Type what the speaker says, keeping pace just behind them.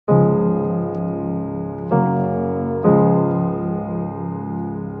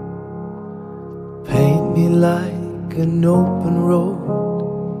like an open road,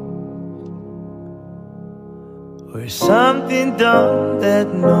 or something dumb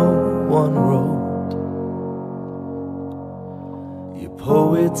that no one wrote. Your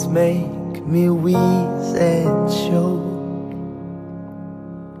poets make me wheeze and choke,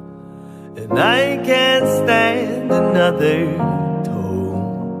 and I can't stand another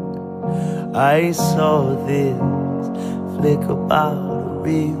tone. I saw this flick about a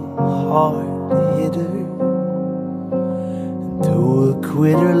real hard hitter, and to a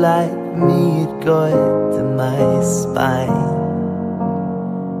quitter like me it got to my spine.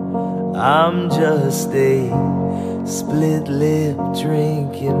 I'm just a split lip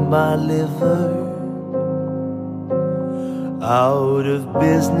drink in my liver, out of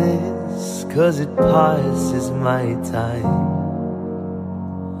business 'cause it passes my time.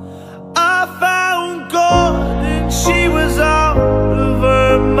 I found God and she was out of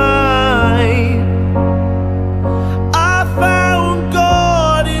her mind. I found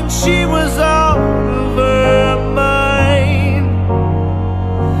God and she was out of her mind.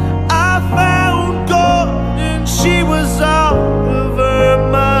 I found God and she was out of her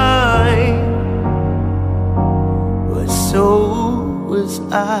mind. But so was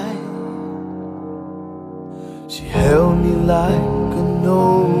I. She held me like a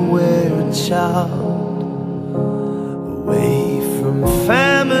nowhere child, away from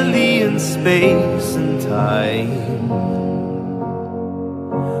family and space and time.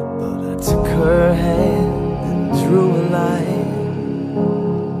 But I took her hand and drew a line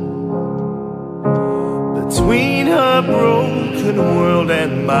between her broken world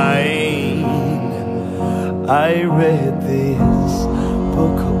and mine. I read this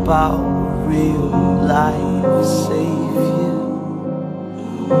book about real life savior,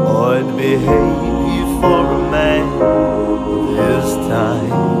 odd behavior for a man of his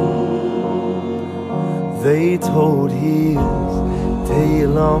time. They told his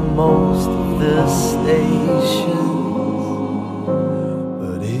tale on most of the stations,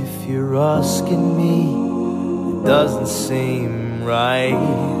 but if you're asking me, it doesn't seem right.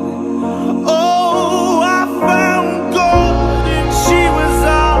 Oh, I found God and she was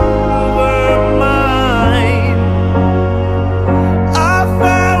out of her mind. I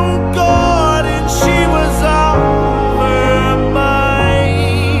found God and she was out of her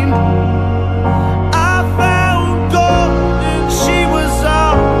mind. I found God and she was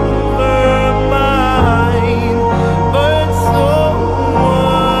out of her mind. But so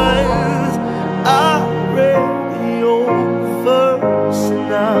was I. Read the old verse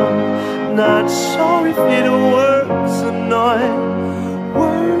and I'm not sure if it works or not,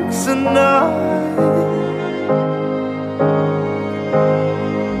 works or not.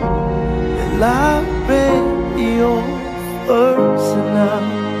 And I read the old verse and I'm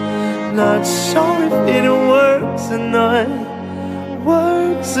not sure if it works or not,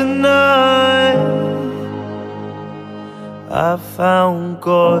 works or not. I found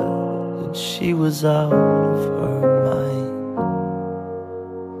God and she was out of her mind.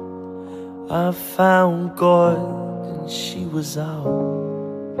 I found God and she was out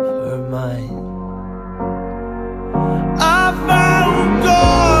of her mind. I found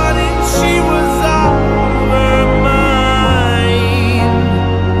God and she was out of her mind.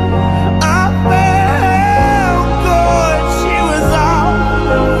 I found God, she was out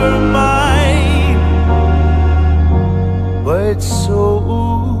of her mind. But so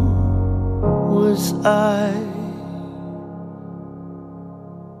was I.